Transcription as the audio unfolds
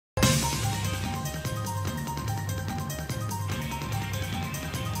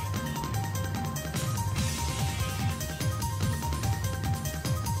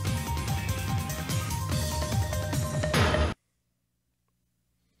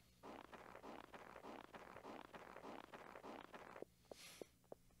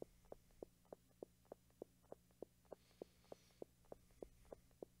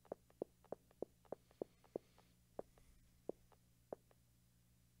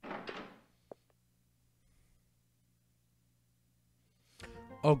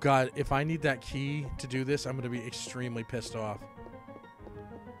Oh god, if I need that key to do this, I'm gonna be extremely pissed off.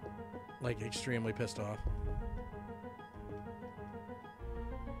 Like, extremely pissed off.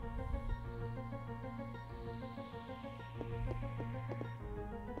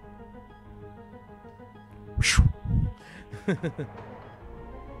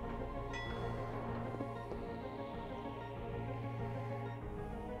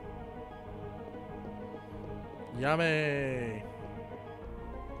 Yummy!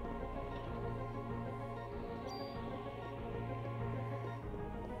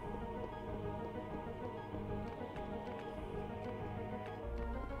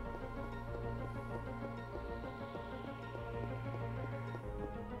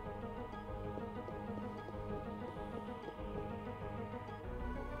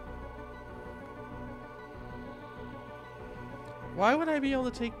 Why would I be able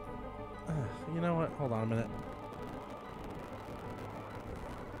to take... you know what? Hold on a minute.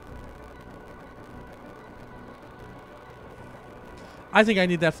 I think I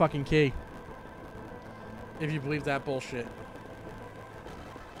need that fucking key. If you believe that bullshit.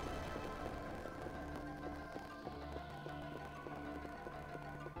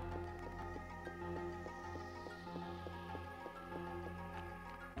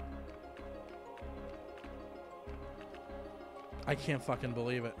 I can't fucking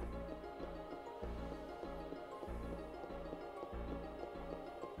believe it.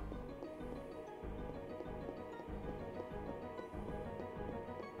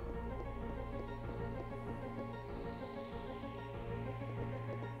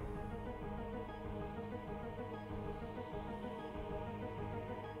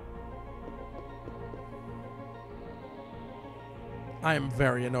 I am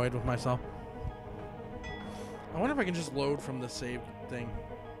very annoyed with myself. I wonder if I can just load from the saved thing.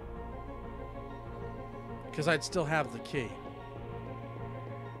 Because I'd still have the key.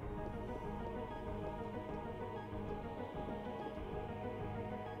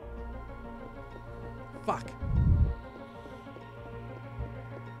 Fuck.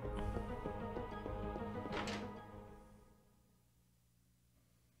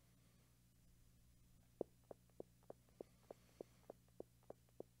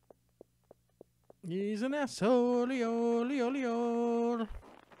 He's an asshole.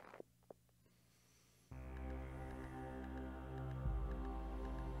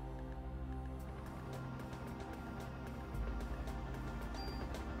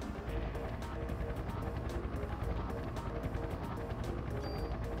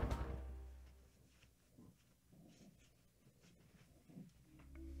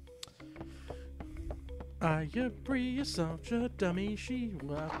 I agree, you're such a dummy. She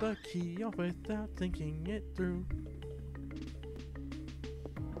wiped the key off without thinking it through.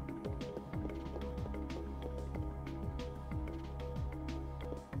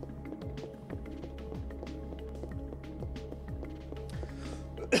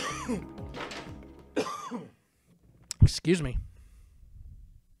 Excuse me.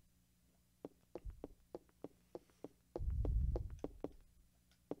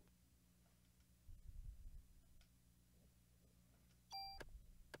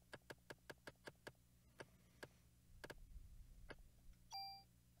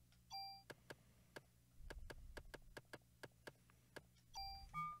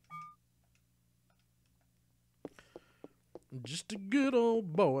 Just a good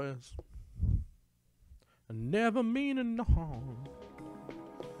old boys. Never meaning no harm.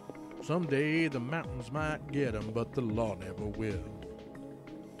 Someday the mountains might get 'em, but the law never will.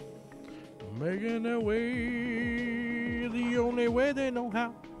 Making their way the only way they know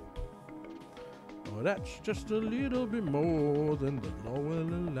how. Oh, that's just a little bit more than the law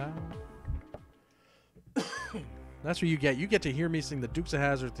will allow. That's what you get. You get to hear me sing the Dukes of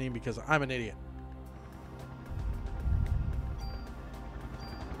Hazzard theme because I'm an idiot.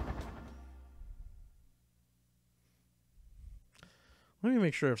 Let me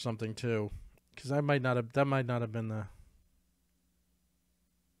make sure of something too, because that might not have been the.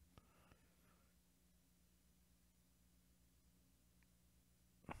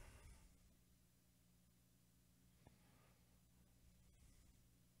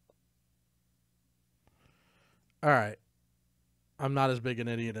 All right, I'm not as big an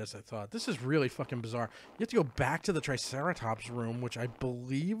idiot as I thought. This is really fucking bizarre. You have to go back to the Triceratops room, which I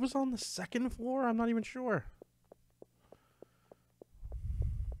believe was on the second floor. I'm not even sure.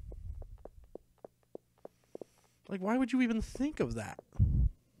 Like, why would you even think of that?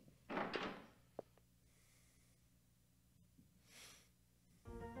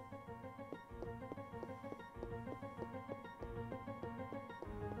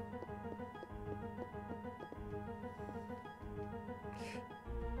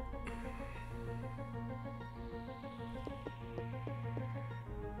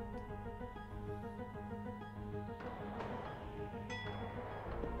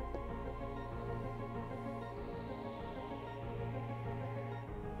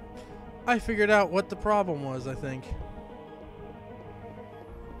 I figured out what the problem was, I think.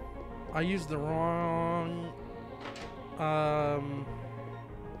 I used the wrong... I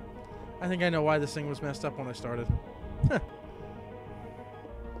think I know why this thing was messed up when I started.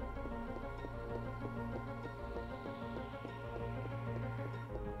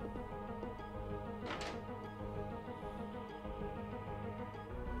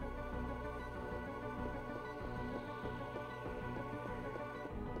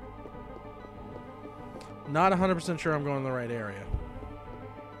 Not 100% sure I'm going in the right area.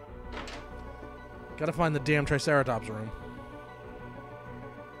 Gotta find the damn Triceratops room.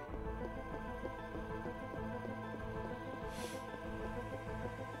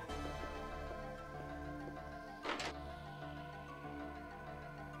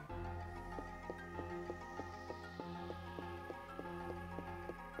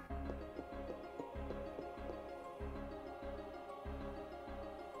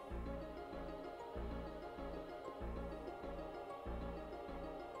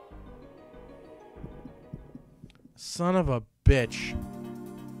 Son of a bitch.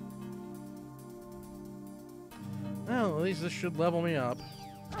 Well, at least this should level me up.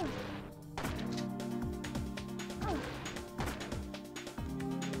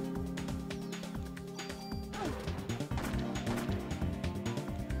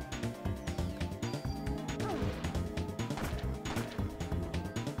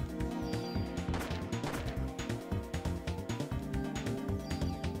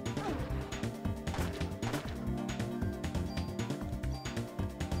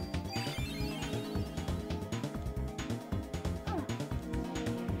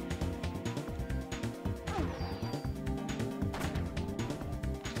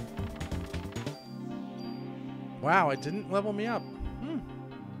 Wow, it didn't level me up.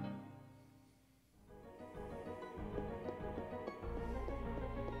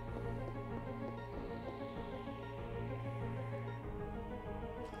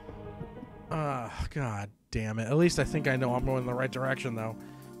 God damn it. At least I think I know I'm going in the right direction, though,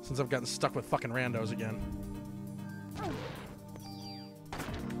 since I've gotten stuck with fucking randos again.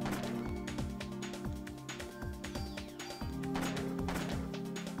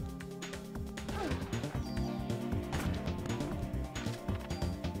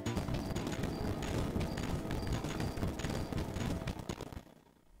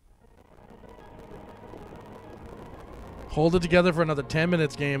 Hold it together for another 10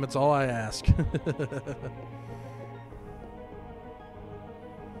 minutes, game. It's all I ask.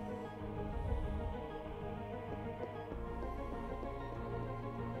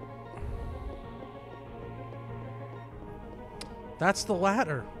 That's the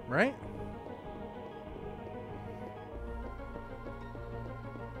ladder, right?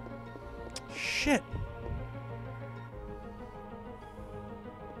 Shit.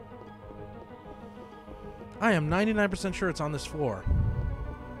 I am 99% sure it's on this floor.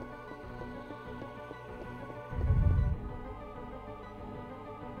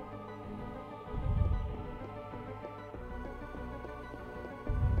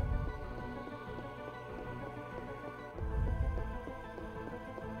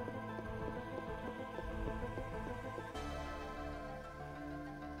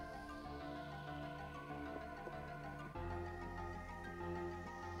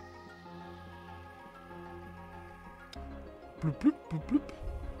 Bloop, bloop, bloop, bloop.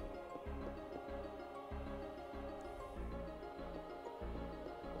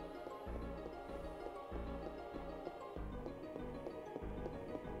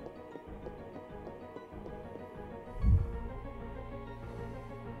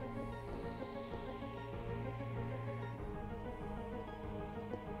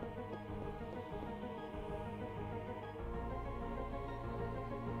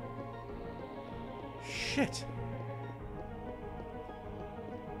 Shit.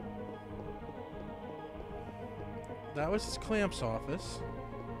 That was his clamp's office.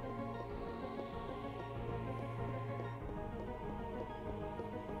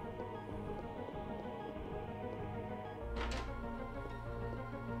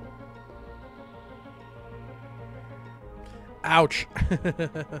 Ouch.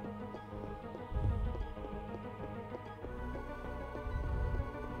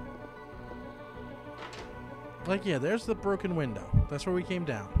 Like, yeah, there's the broken window. That's where we came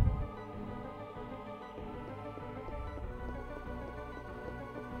down.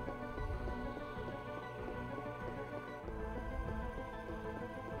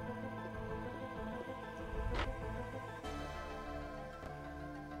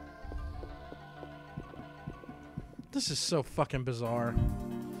 This is so fucking bizarre.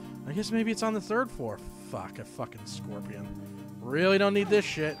 I guess maybe it's on the third floor. Fuck, a fucking scorpion. Really don't need this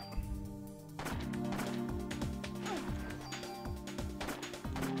shit.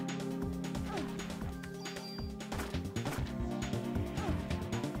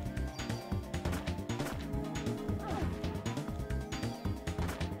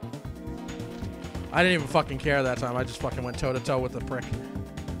 I didn't even fucking care that time. I just fucking went toe-to-toe with the prick.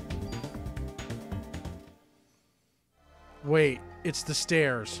 Wait, it's the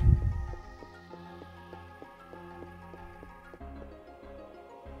stairs.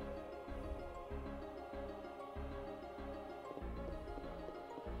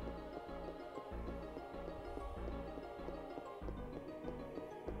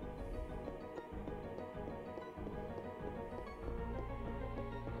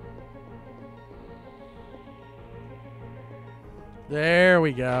 There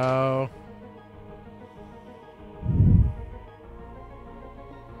we go.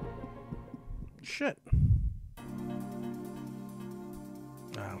 Shit.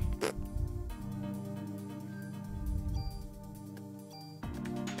 Oh.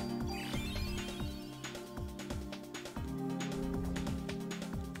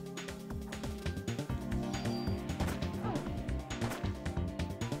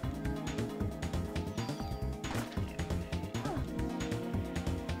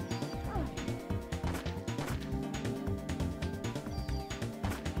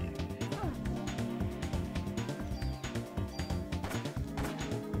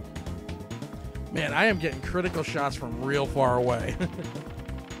 Man, I am getting critical shots from real far away.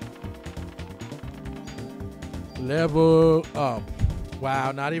 Level up.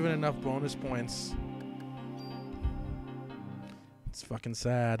 Wow, not even enough bonus points. It's fucking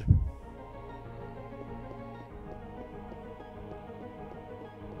sad.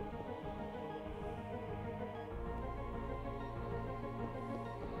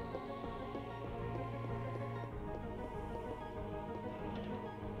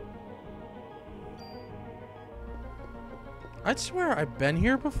 I'd swear I've been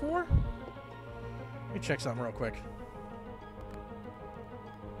here before. Let me check something real quick.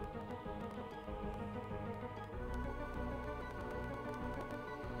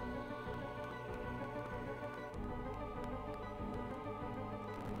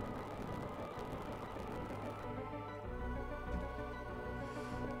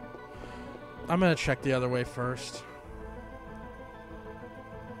 I'm gonna check the other way first.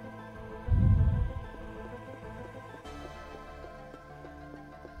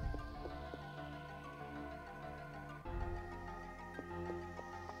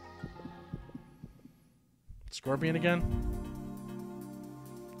 Scorpion again?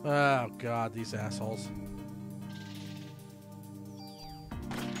 Oh god, these assholes.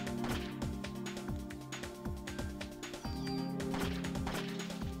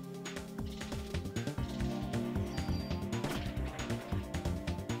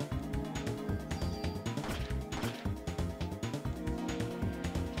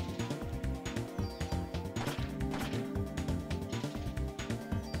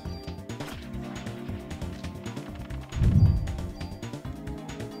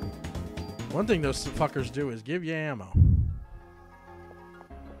 One thing those fuckers do is give you ammo.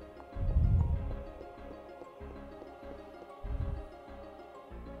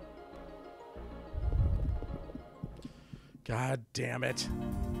 God damn it.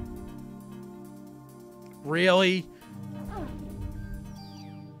 Really?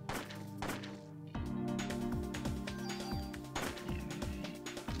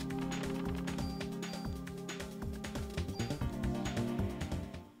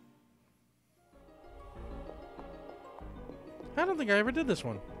 I don't think I ever did this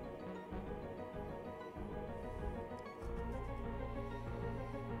one.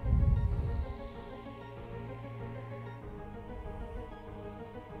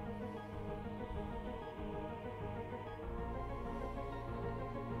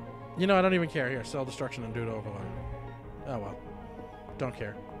 You know, I don't even care. Here, sell destruction and do to overload. Oh well. Don't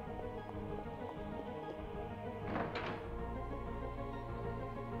care.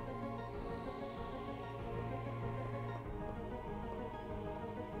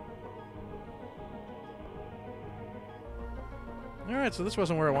 Alright, so this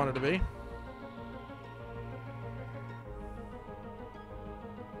wasn't where I wanted to be.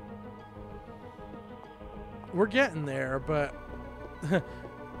 We're getting there, but...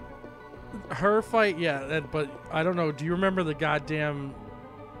 her fight, yeah, but I don't know. Do you remember the goddamn...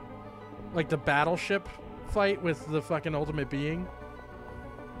 like, the battleship fight with the fucking ultimate being?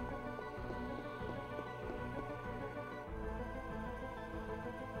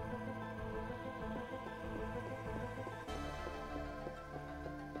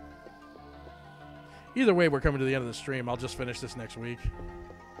 Either way, we're coming to the end of the stream. I'll just finish this next week.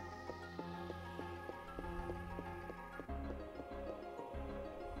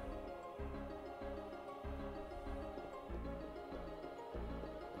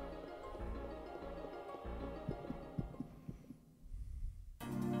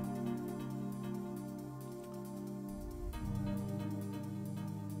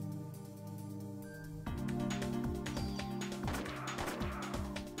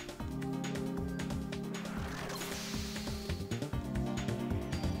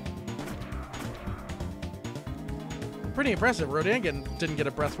 Pretty impressive. Rodan didn't get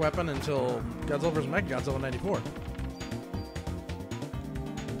a breath weapon until Godzilla vs. Mechagodzilla 94.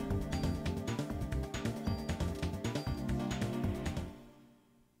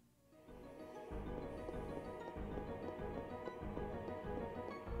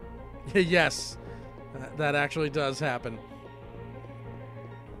 Yes, that actually does happen.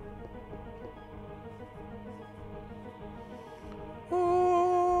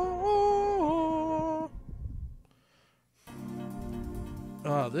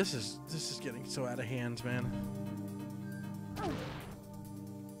 Oh, this is getting so out of hand, man.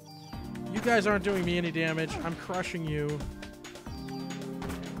 You guys aren't doing me any damage. I'm crushing you.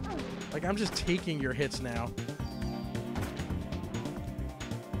 Like, I'm just taking your hits now.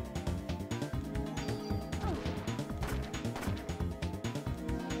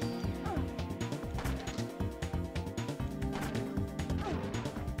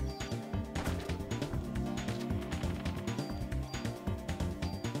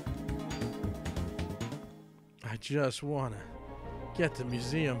 I just wanna get the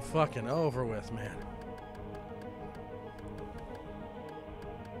museum fucking over with, man.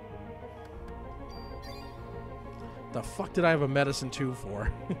 The fuck did I have a medicine 2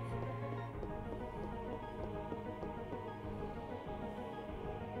 for?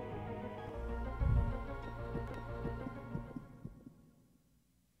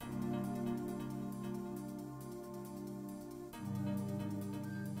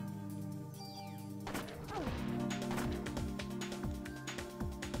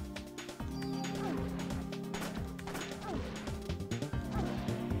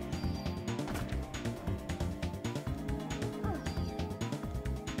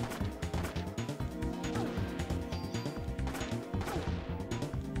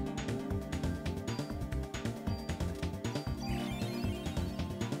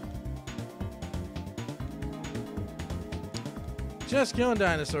 Just killing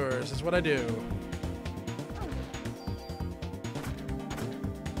dinosaurs is what I do.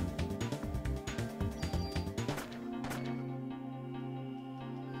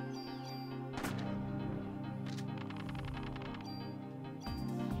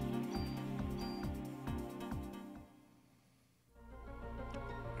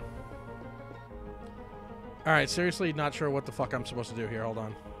 Alright, seriously, not sure what the fuck I'm supposed to do here. Hold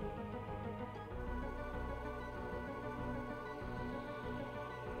on.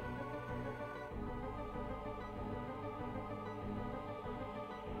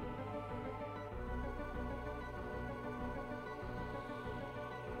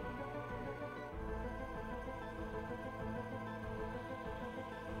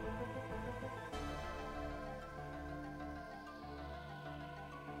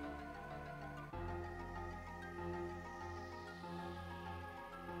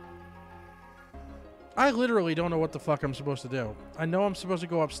 I literally don't know what the fuck I'm supposed to do. I know I'm supposed to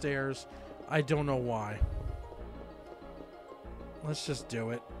go upstairs. I don't know why. Let's just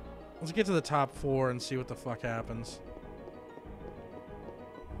do it. Let's get to the top floor and see what the fuck happens.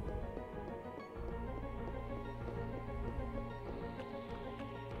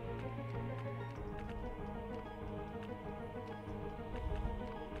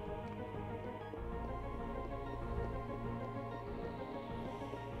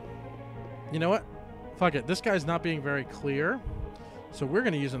 You know what? Fuck it. This guy's not being very clear. So we're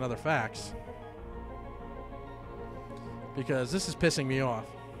going to use another fax. Because this is pissing me off.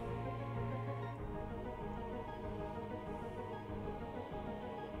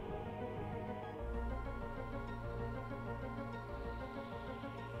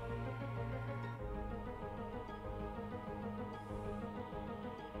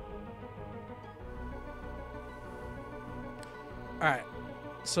 Alright.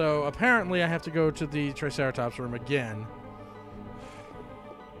 So apparently I have to go to the Triceratops room again.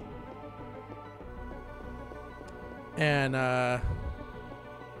 And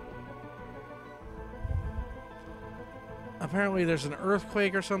apparently there's an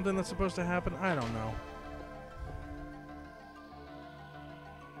earthquake or something that's supposed to happen. I don't know.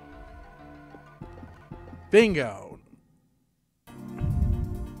 Bingo.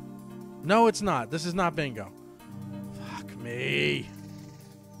 No, it's not. This is not bingo. Fuck me.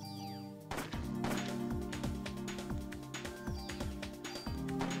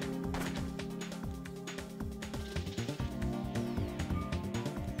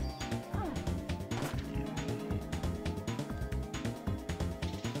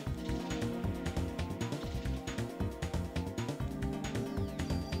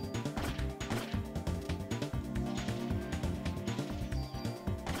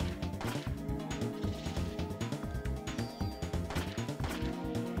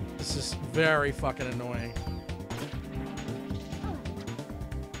 This is very fucking annoying.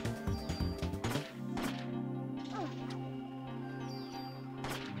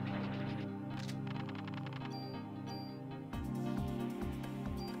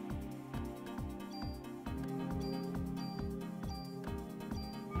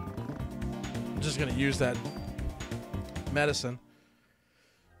 just gonna use that medicine.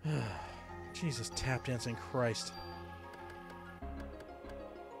 Jesus, tap dancing Christ.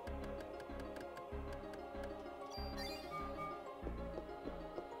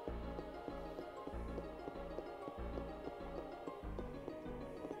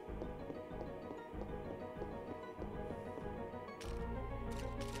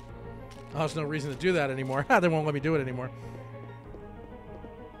 Oh, there's no reason to do that anymore. They won't let me do it anymore.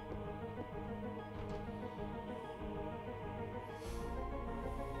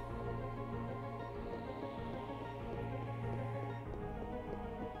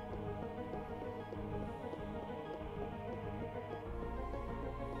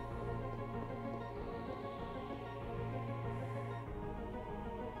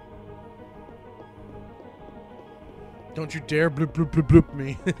 Don't you dare bloop bloop bloop bloop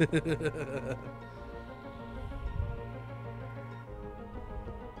me.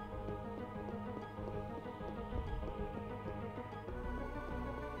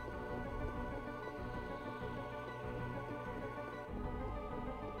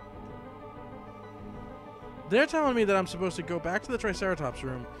 They're telling me that I'm supposed to go back to the Triceratops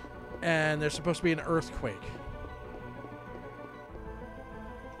room and there's supposed to be an earthquake.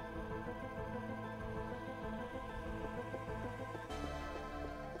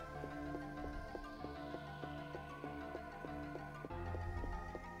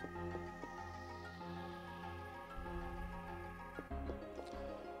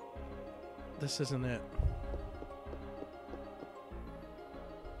 This isn't it.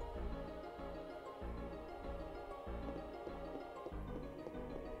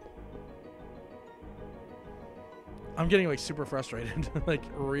 I'm getting like super frustrated. Like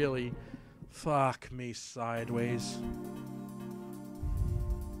really, fuck me sideways.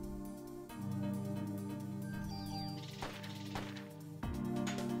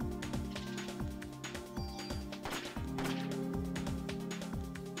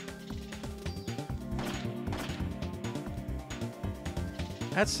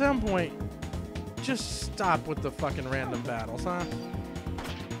 At some point, just stop with the fucking random battles, huh?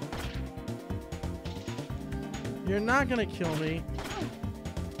 You're not gonna kill me.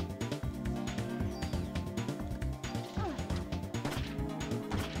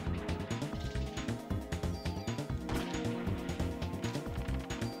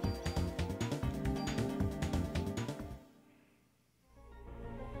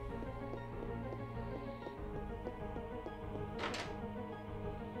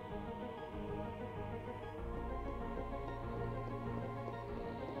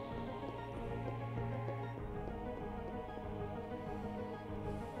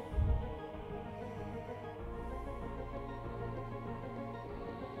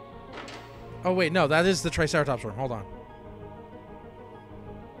 Oh wait, no, that is the Triceratops room. Hold on.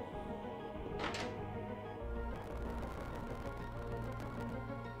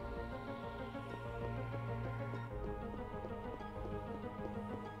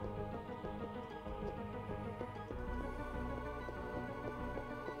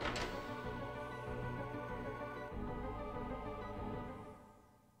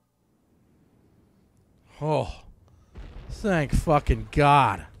 Oh, thank fucking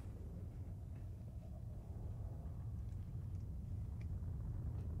God.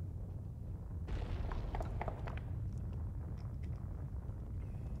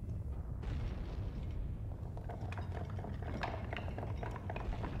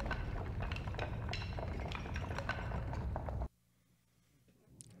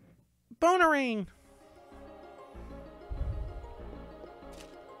 Bonering.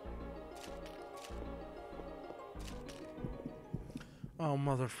 Oh,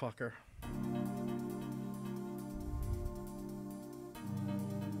 motherfucker.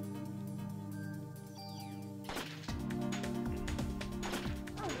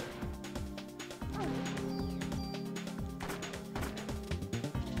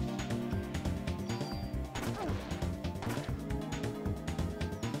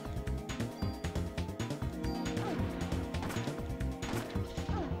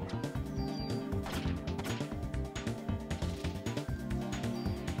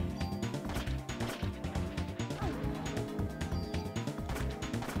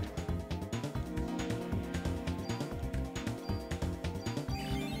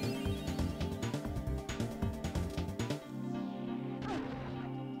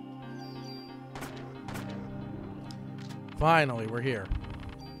 Finally, we're here.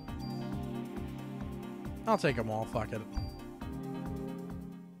 I'll take them all. Fuck it.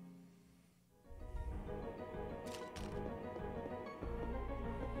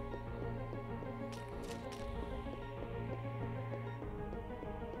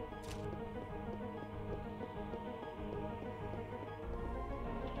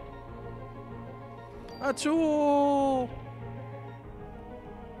 A tool!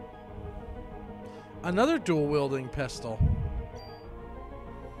 Another dual-wielding pistol.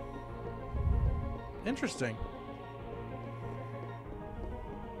 Interesting.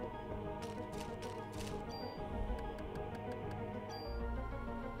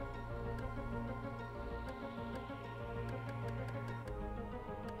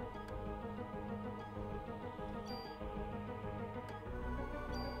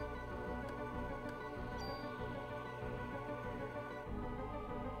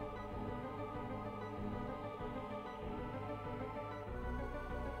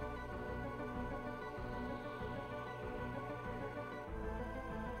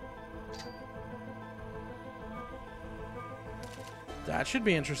 That should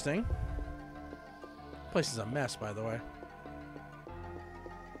be interesting. Place is a mess, by the way.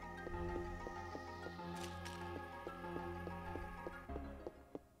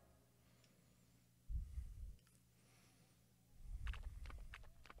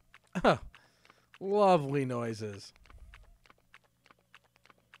 Lovely noises.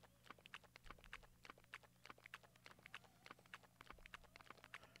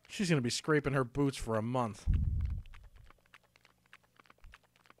 She's going to be scraping her boots for a month.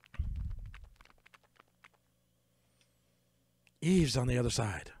 Eve's on the other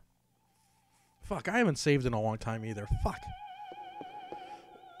side. Fuck, I haven't saved in a long time either. Fuck.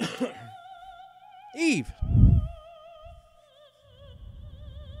 Eve!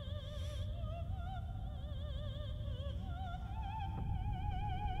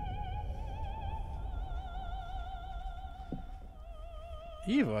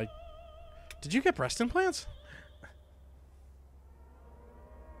 Eve, did you get breast implants?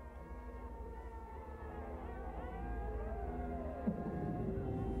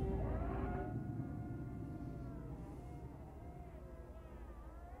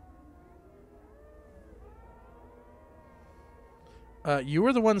 You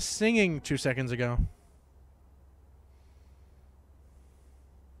were the one singing 2 seconds ago.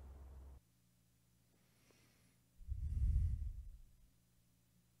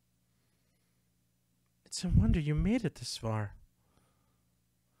 It's a wonder you made it this far.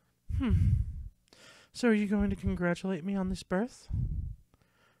 So are you going to congratulate me on this birth?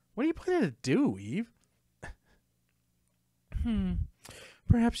 What are you planning to do, Eve?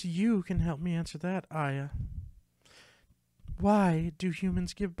 Perhaps you can help me answer that, Aya. Why do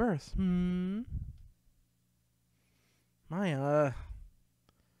humans give birth? Maya,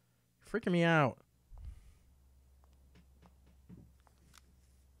 freaking me out.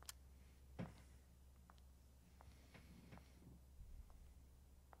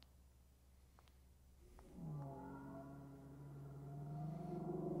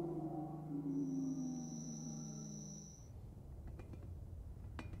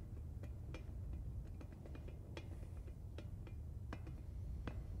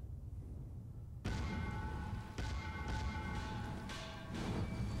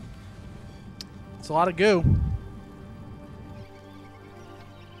 It's a lot of goo.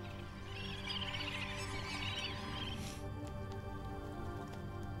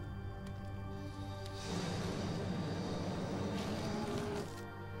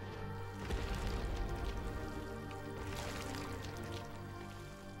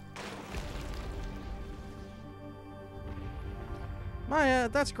 Maya,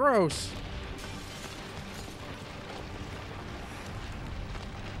 that's gross.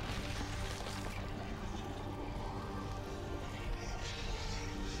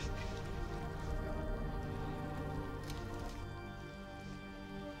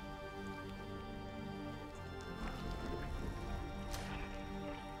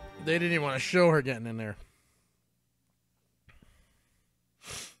 They didn't even want to show her getting in there.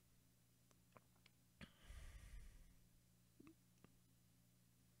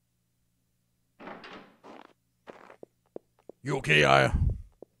 You okay, Aya?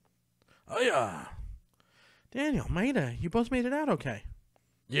 Aya! Daniel, Maida, you both made it out okay.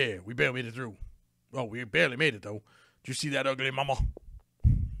 Yeah, we barely made it through. Oh, we barely made it, though. Did you see that ugly mama?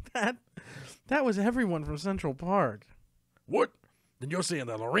 That was everyone from Central Park. What? Then you're saying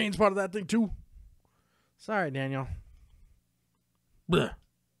that Lorraine's part of that thing, too? Sorry, Daniel. Blech.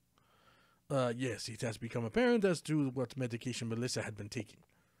 Yes, it has become apparent as to what medication Melissa had been taking.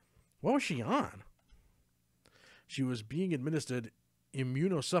 What was she on? She was being administered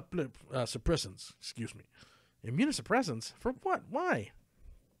immunosuppressants. Excuse me. Immunosuppressants? For what? Why?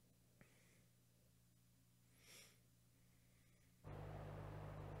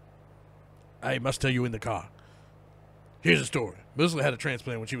 I must tell you in the car. Here's the story. Melissa had a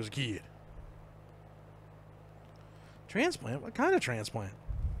transplant when she was a kid. Transplant? What kind of transplant?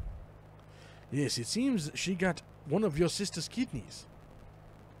 Yes, it seems she got one of your sister's kidneys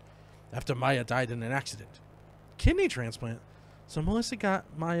after Maya died in an accident. Kidney transplant? So Melissa got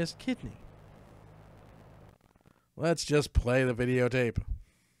Maya's kidney. Let's just play the videotape.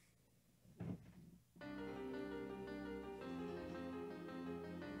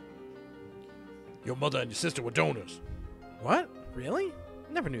 Your mother and your sister were donors. What? Really?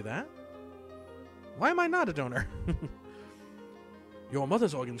 Never knew that. Why am I not a donor? Your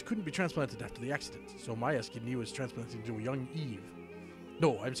mother's organs couldn't be transplanted after the accident, so Maya's kidney was transplanted to a young Eve.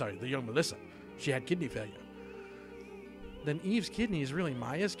 No, I'm sorry, the young Melissa. She had kidney failure. Then Eve's kidney is really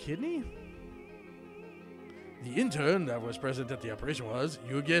Maya's kidney? The intern that was present at the operation was,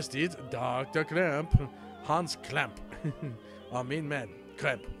 you guessed it, Dr. Klemp. Hans Klemp. Our main man,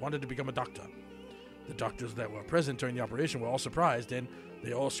 Klemp, wanted to become a doctor. The doctors that were present during the operation were all surprised, and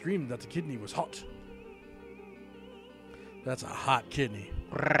they all screamed that the kidney was hot. That's a hot kidney.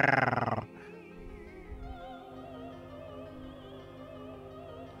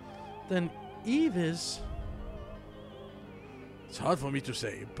 Then Eve is... It's hard for me to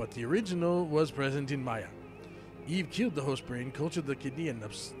say, but the original was present in Maya. Eve killed the host brain, cultured the kidney, and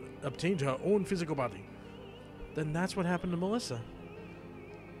obtained her own physical body. Then that's what happened to Melissa.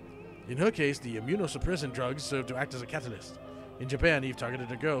 In her case, the immunosuppressant drugs served to act as a catalyst. In Japan, Eve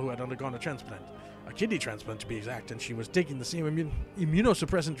targeted a girl who had undergone a transplant. A kidney transplant, to be exact, and she was taking the same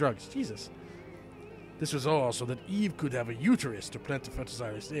immunosuppressant drugs. Jesus. This was all so that Eve could have a uterus to plant the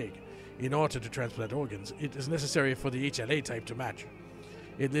fertilized egg. In order to transplant organs, it is necessary for the HLA type to match.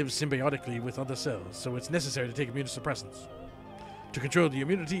 It lives symbiotically with other cells, so it's necessary to take immunosuppressants to control the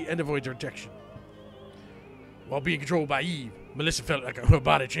immunity and avoid rejection. While being controlled by Eve, Melissa felt like her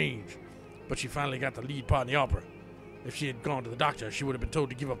body changed, but she finally got the lead part in the opera. If she had gone to the doctor, she would have been told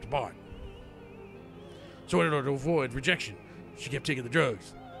to give up the part. So in order to avoid rejection, she kept taking the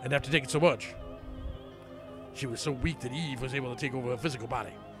drugs, and after taking so much, she was so weak that Eve was able to take over her physical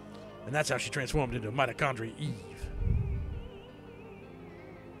body. And that's how she transformed into mitochondria Eve.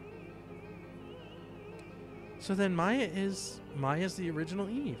 So then Maya's the original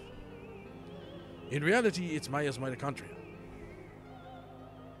Eve. In reality, it's Maya's mitochondria.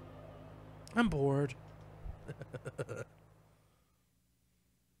 I'm bored.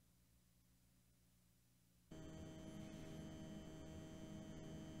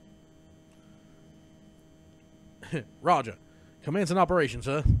 Roger. Commence an operation,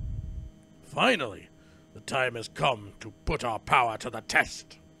 sir. Finally, the time has come to put our power to the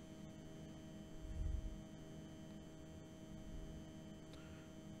test.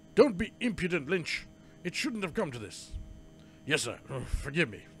 Don't be impudent, Lynch. It shouldn't have come to this. Yes, sir. Forgive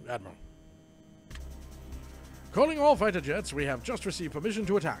me, Admiral. Calling all fighter jets, we have just received permission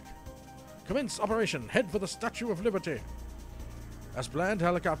to attack. Commence operation. Head for the Statue of Liberty. As planned,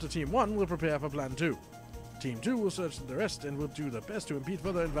 Helicopter Team 1 will prepare for Plan 2. Team 2 will search the rest and will do their best to impede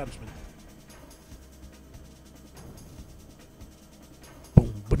further advancement.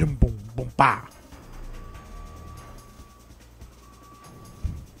 Boom, boom, boom, boom, ba.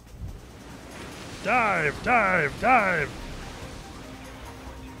 Dive, dive, dive!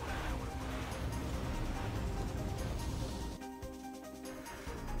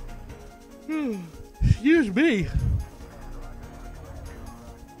 Excuse me.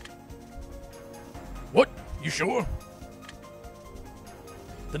 What? You sure?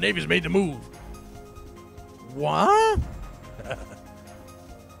 The Navy's made the move. What?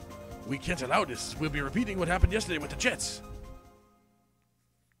 We can't allow this. We'll be repeating what happened yesterday with the jets.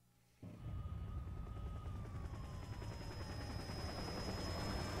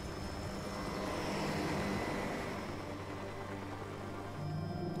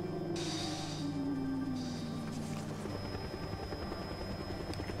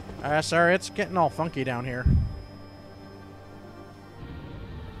 Sir, it's getting all funky down here.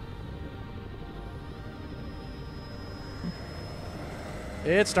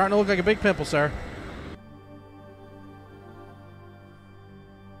 It's starting to look like a big pimple, sir.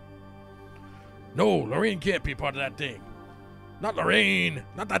 No, Lorraine can't be part of that thing. Not Lorraine!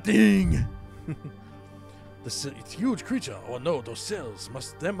 Not that thing! It's huge creature. Oh no, those cells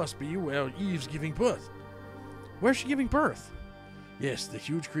must be where Eve's giving birth. Where's she giving birth? Yes, the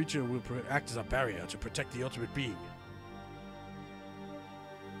huge creature will act as a barrier to protect the ultimate being.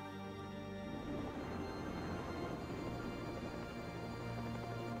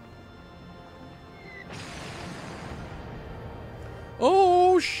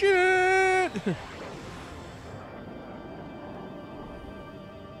 Oh, shit!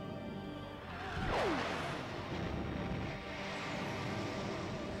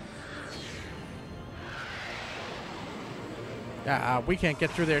 We can't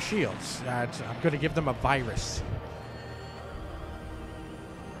get through their shields. I'm going to give them a virus.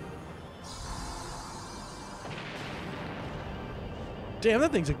 Damn,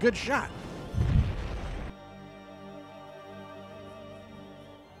 that thing's a good shot.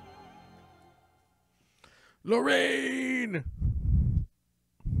 Lorraine!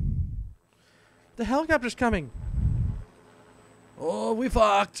 The helicopter's coming. Oh, we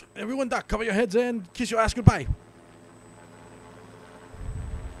fucked. Everyone duck, cover your heads and kiss your ass goodbye.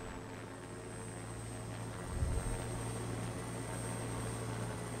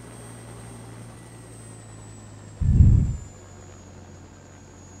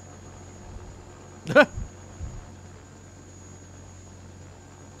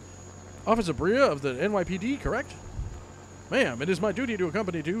 Officer Bria of the NYPD, correct? Ma'am, it is my duty to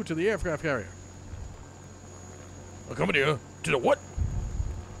accompany you to the aircraft carrier. Accompany you to the what?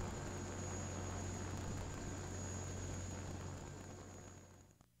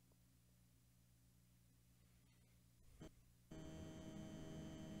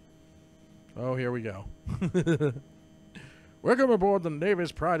 Oh, here we go. Welcome aboard the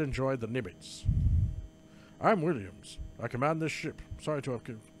Navy's Pride and Joy, the Nibbits. I'm Williams. I command this ship. Sorry to have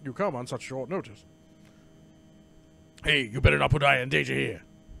you come on such short notice. Hey, you better not put I in danger here.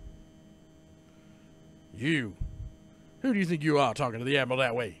 You. Who do you think you are talking to the Admiral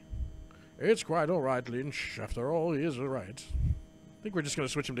that way? It's quite all right, Lynch. After all, he is all right. I think we're just going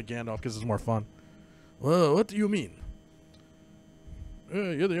to switch him to Gandalf because it's more fun. Well, what do you mean?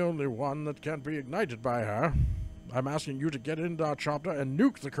 You're the only one that can't be ignited by her. I'm asking you to get into our chopper and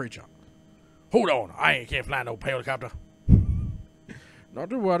nuke the creature. Hold on, I can't fly no helicopter. Not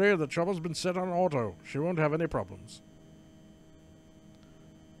to worry, the chopper's been set on auto. She won't have any problems.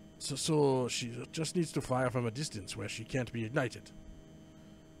 So she just needs to fire from a distance where she can't be ignited.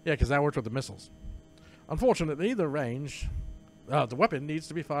 Yeah, because that worked with the missiles. Unfortunately, the weapon needs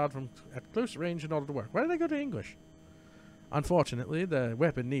to be fired from at close range in order to work. Why did I go to English? Unfortunately, the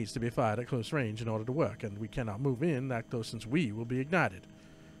weapon needs to be fired at close range in order to work, and we cannot move in that close since we will be ignited.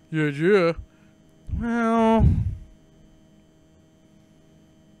 Yeah. Well,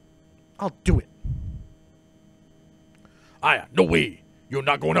 I'll do it. Aya, no way. You're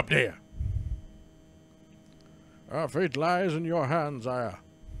not going up there. Our fate lies in your hands, Aya.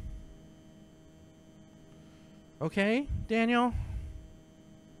 Okay, Daniel.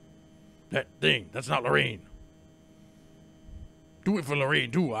 That thing, that's not Lorraine. Do it for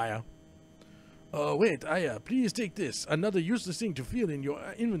Lorraine too, Aya. Wait, Aya, please take this. Another useless thing to fill in your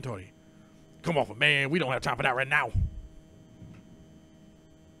inventory. Come off it, man. We don't have time for that right now.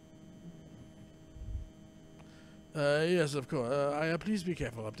 Yes, of course. Aya, please be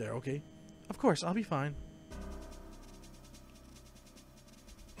careful up there, okay? Of course, I'll be fine.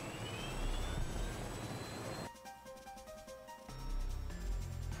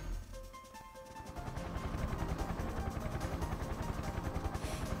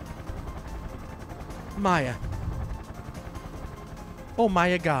 Maya. Oh,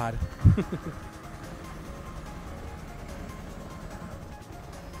 Maya God.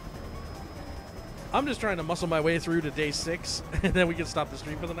 I'm just trying to muscle my way through to day 6, and then we can stop the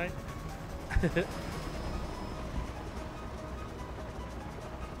stream for the night.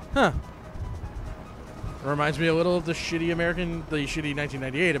 Huh. Reminds me a little of the shitty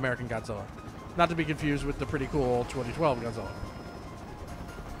 1998 American Godzilla. Not to be confused with the pretty cool 2012 Godzilla.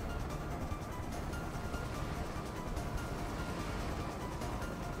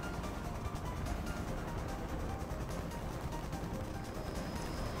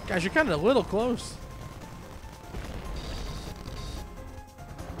 Guys, you're kind of a little close.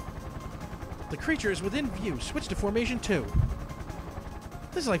 The creature is within view. Switch to formation 2.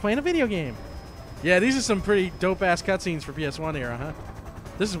 This is like playing a video game. Yeah, these are some pretty dope-ass cutscenes for PS1 era, huh?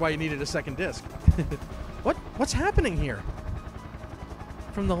 This is why you needed a second disc. What's happening here?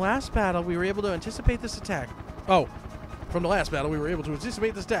 From the last battle, we were able to anticipate this attack. Oh, from the last battle, we were able to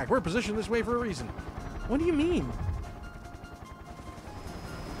anticipate this attack. We're positioned this way for a reason. What do you mean?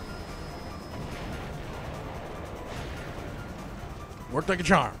 Worked like a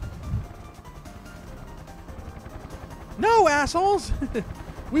charm. No, assholes!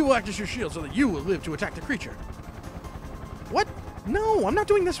 We will act as your shield so that you will live to attack the creature. What? No, I'm not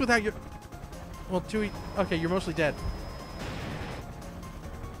doing this without your... Well, Tui... Okay, you're mostly dead.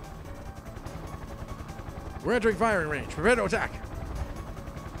 We're entering firing range. Prepare to attack.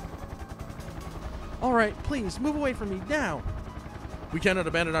 Alright, please, move away from me, now! We cannot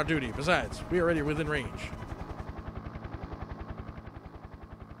abandon our duty. Besides, we are already within range.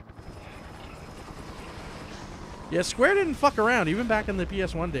 Yeah, Square didn't fuck around, even back in the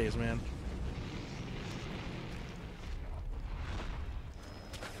PS1 days, man.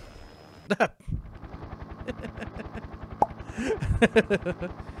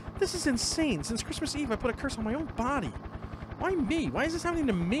 This is insane. Since Christmas Eve, I put a curse on my own body. Why me? Why is this happening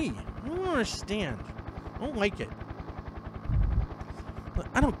to me? I don't understand. I don't like it. But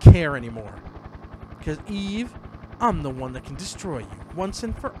I don't care anymore. Because, Eve, I'm the one that can destroy you once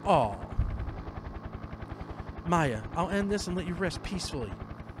and for all. Maya, I'll end this and let you rest peacefully.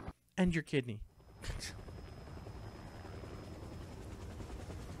 End your kidney.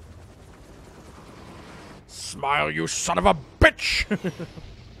 Smile, you son of a bitch!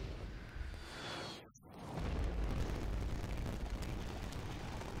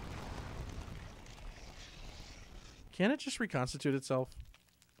 Can it just reconstitute itself?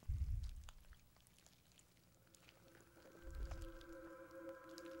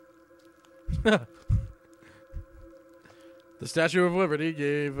 The Statue of Liberty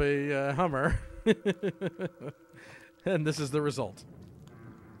gave a Hummer. And this is the result.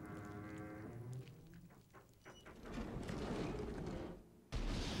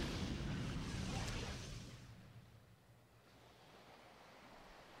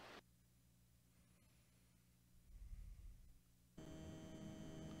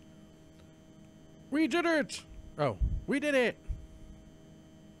 We did it! Oh, we did it!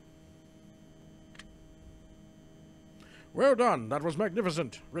 Well done, that was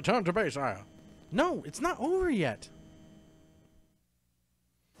magnificent. Return to base, Aya. No, it's not over yet.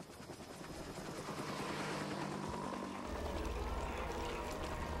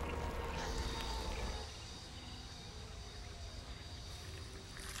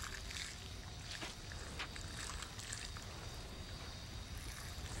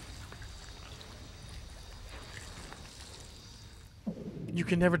 You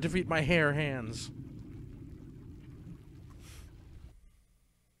can never defeat my hair hands.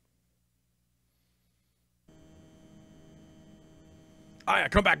 Aya,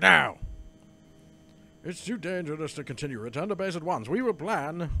 come back now! It's too dangerous to continue. Return to base at once. We will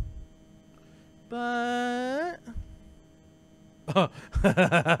plan. But...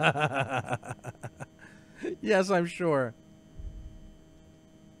 Yes, I'm sure.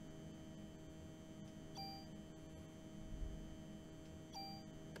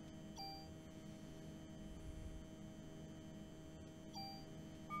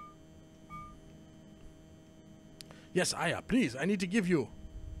 Yes, Aya, please, I need to give you.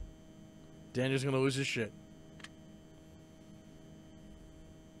 Daniel's gonna lose his shit.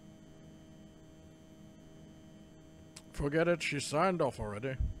 Forget it, she signed off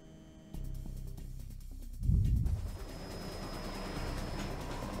already.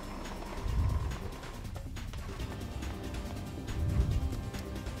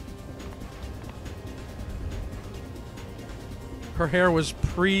 Her hair was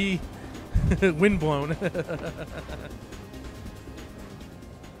windblown.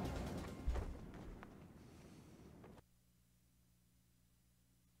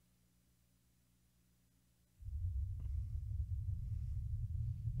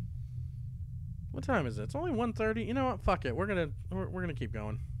 What time is it? It's only 1:30. You know what? Fuck it. We're gonna keep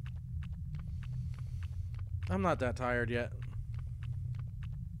going. I'm not that tired yet.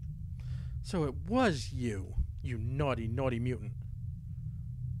 So it was you, you naughty, naughty mutant.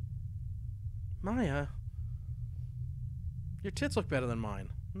 Maya, your tits look better than mine.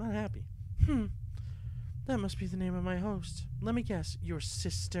 I'm not happy. That must be the name of my host. Let me guess, your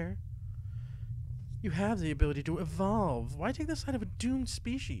sister? You have the ability to evolve. Why take the side of a doomed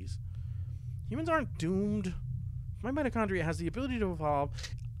species? Humans aren't doomed. If my mitochondria has the ability to evolve,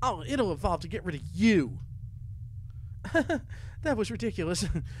 oh, it'll evolve to get rid of you. That was ridiculous.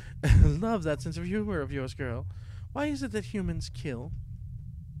 Love that sense of humor of yours, girl. Why is it that humans kill?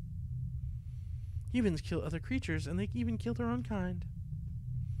 Humans kill other creatures, and they even kill their own kind.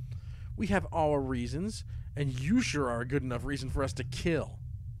 We have our reasons, and you sure are a good enough reason for us to kill.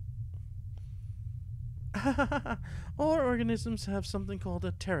 All our organisms have something called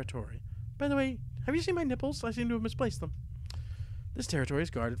a territory. By the way, have you seen my nipples? I seem to have misplaced them. This territory is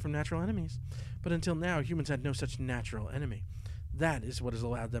guarded from natural enemies, but until now, humans had no such natural enemy. That is what has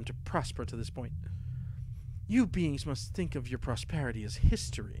allowed them to prosper to this point. You beings must think of your prosperity as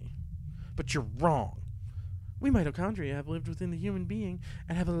history. But you're wrong. We mitochondria have lived within the human being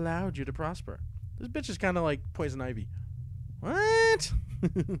and have allowed you to prosper. This bitch is kind of like poison ivy. What?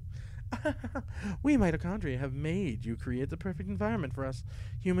 We mitochondria have made you create the perfect environment for us.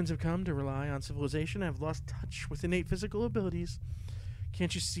 Humans have come to rely on civilization and have lost touch with innate physical abilities.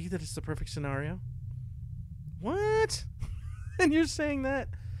 Can't you see that it's the perfect scenario? What? And you're saying that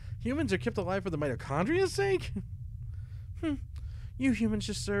humans are kept alive for the mitochondria's sake? You humans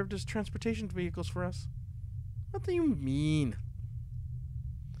just served as transportation vehicles for us. What do you mean?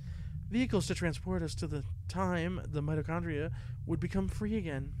 vehicles to transport us to the time the mitochondria would become free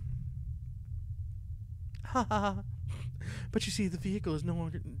again. Ha ha ha. But you see, the vehicle is no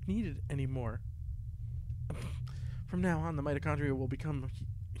longer needed anymore. From now on, the mitochondria will become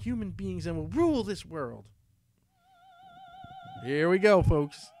human beings and will rule this world. Here we go,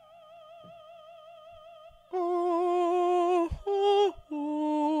 folks. Oh, oh,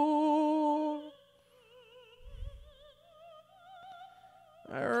 oh.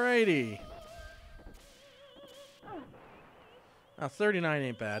 Alrighty. Now, 39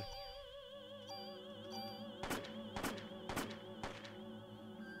 ain't bad.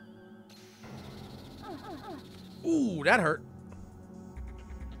 Ooh, that hurt.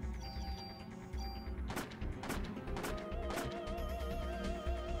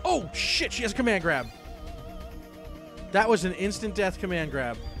 Oh, shit, she has a command grab. That was an instant death command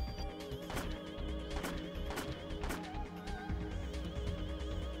grab.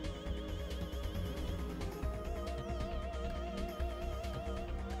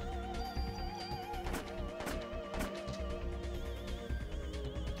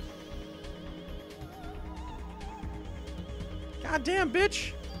 God damn,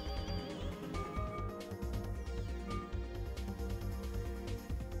 bitch.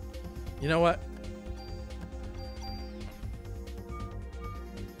 You know what?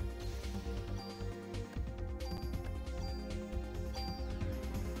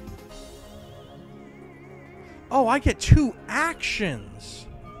 Oh, I get 2 actions.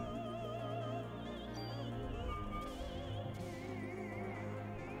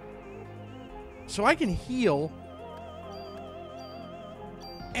 So I can heal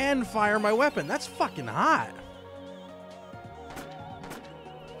and fire my weapon. That's fucking hot.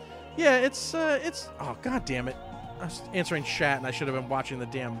 Yeah, it's oh, god damn it. I was answering chat and I should have been watching the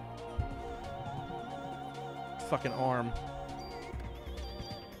damn fucking arm.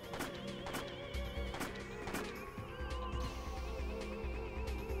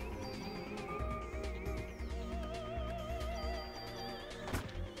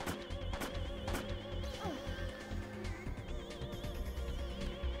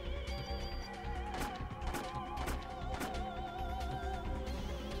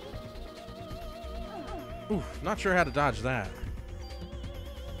 Oof, not sure how to dodge that.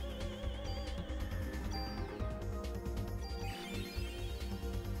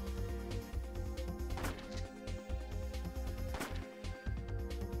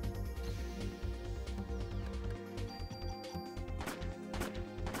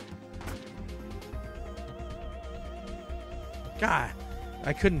 God,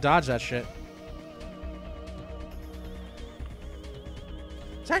 I couldn't dodge that shit.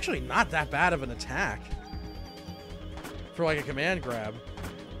 It's actually not that bad of an attack. For like a command grab.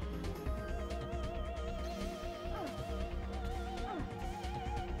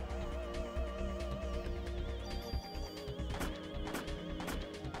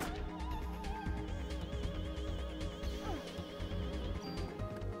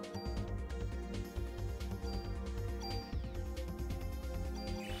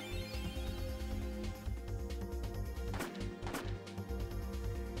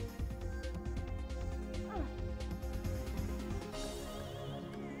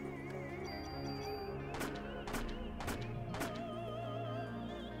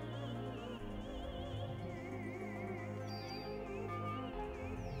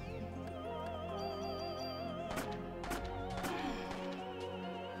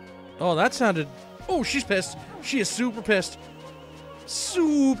 Oh, that sounded... Oh, she's pissed. She is super pissed.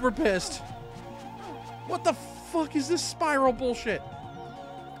 Super pissed. What the fuck is this spiral bullshit?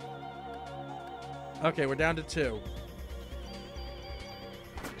 Okay, we're down to 2.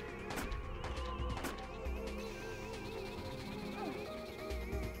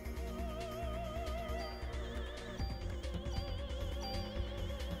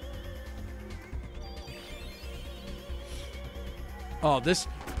 Oh, this...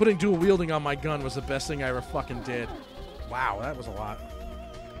 Putting dual wielding on my gun was the best thing I ever fucking did. Wow, that was a lot.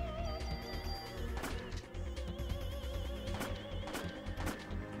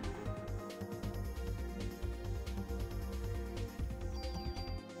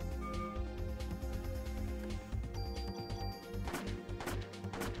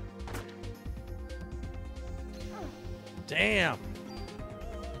 Damn.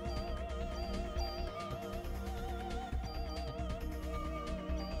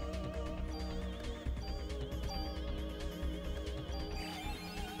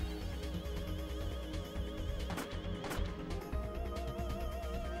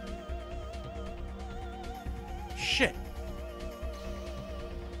 Shit.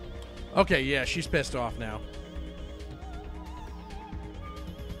 Okay, yeah, she's pissed off now.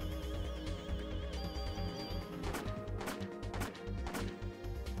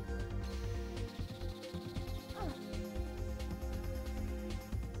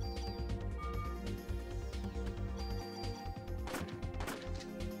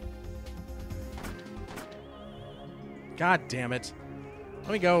 God damn it.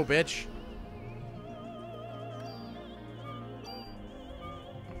 Let me go, bitch.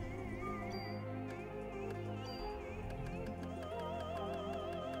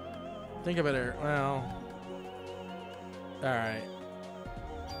 Think of it, well... Alright.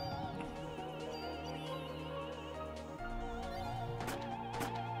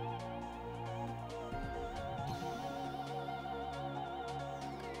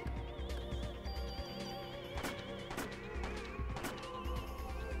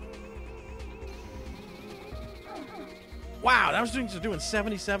 Wow, that was doing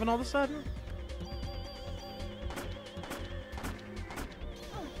 77 all of a sudden?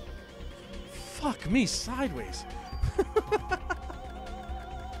 Fuck me sideways.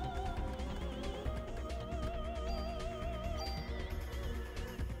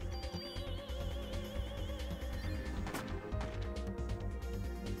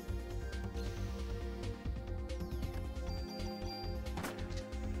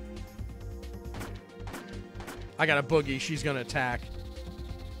 I got a boogie. She's gonna attack.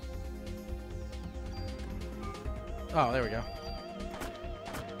 Oh, there we go.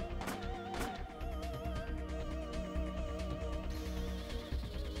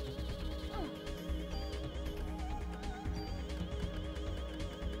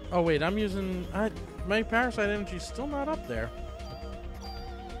 Oh wait, I'm using my Parasite energy's still not up there.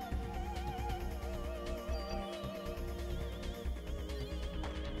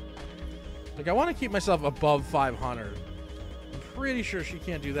 Like, I want to keep myself above 500. I'm pretty sure she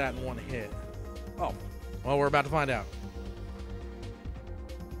can't do that in one hit. Oh, well, we're about to find out.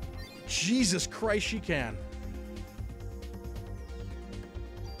 Jesus Christ, she can.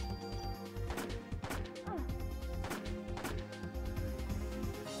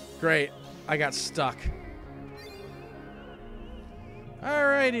 Great. I got stuck.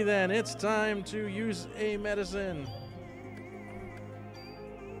 Alrighty then, it's time to use a medicine.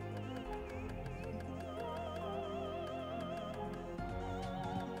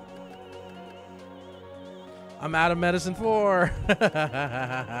 I'm out of medicine 4.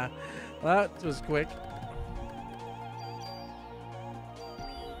 That was quick.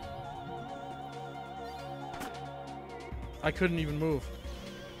 I couldn't even move.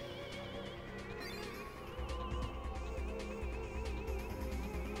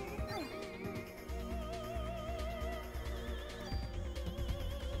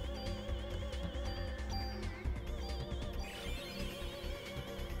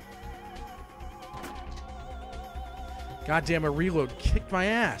 Goddamn, a reload kicked my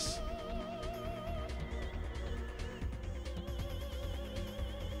ass.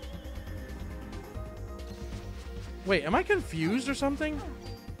 Wait, am I confused or something?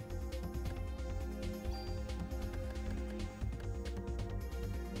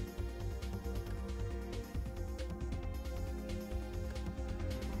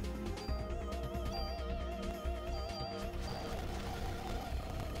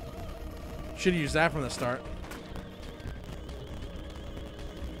 Should have used that from the start.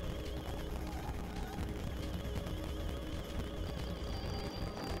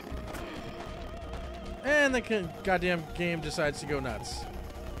 And the goddamn game decides to go nuts.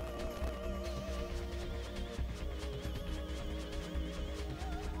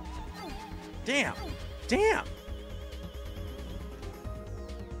 Damn! Damn!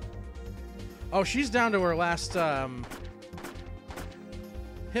 Oh, she's down to her last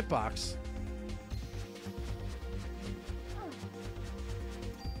hitbox.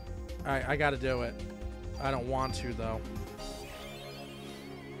 Alright, I gotta do it. I don't want to, though.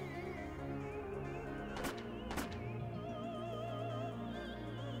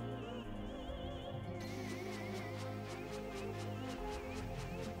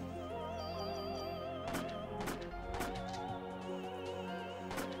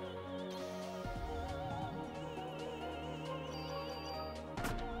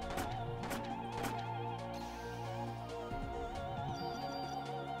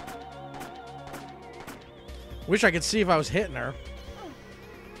 Wish I could see if I was hitting her.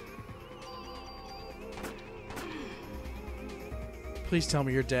 Please tell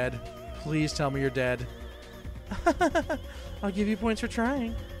me you're dead. Please tell me you're dead. I'll give you points for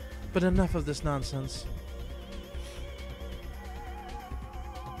trying. But enough of this nonsense.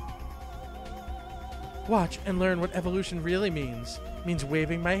 Watch and learn what evolution really means. Means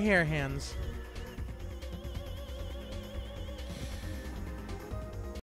waving my hair hands.